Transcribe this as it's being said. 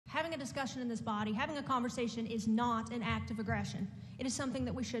having a discussion in this body, having a conversation is not an act of aggression. It is something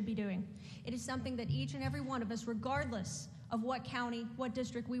that we should be doing. It is something that each and every one of us, regardless of what county, what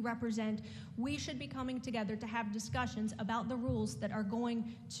district we represent, we should be coming together to have discussions about the rules that are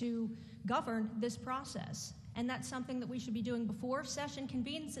going to govern this process. And that's something that we should be doing before session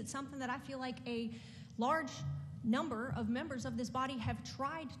convenes. It's something that I feel like a large number of members of this body have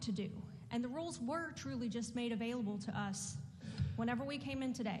tried to do. And the rules were truly just made available to us whenever we came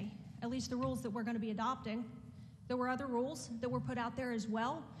in today, at least the rules that we're going to be adopting. There were other rules that were put out there as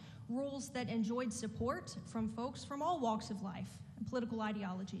well, rules that enjoyed support from folks from all walks of life and political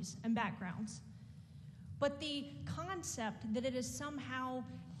ideologies and backgrounds. But the concept that it is somehow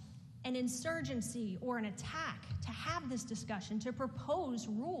an insurgency or an attack to have this discussion, to propose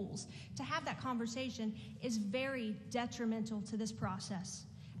rules, to have that conversation is very detrimental to this process.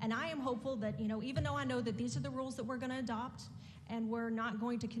 And I am hopeful that, even though I know that these are the rules that we're going to adopt and we're not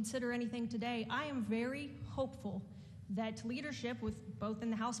going to consider anything today, I am very hopeful that leadership, with both in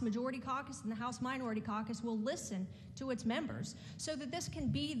the House Majority Caucus and the House Minority Caucus, will listen to its members so that this can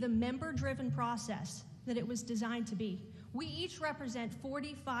be the member-driven process that it was designed to be. We each represent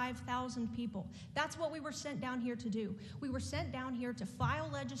 45,000 people. That's what we were sent down here to do. We were sent down here to file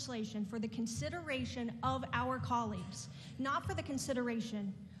legislation for the consideration of our colleagues, not for the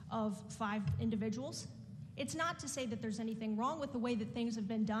consideration of 5 individuals. It's not to say that there's anything wrong with the way that things have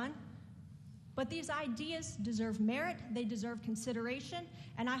been done, but these ideas deserve merit, they deserve consideration,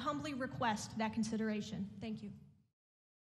 and I humbly request that consideration. Thank you.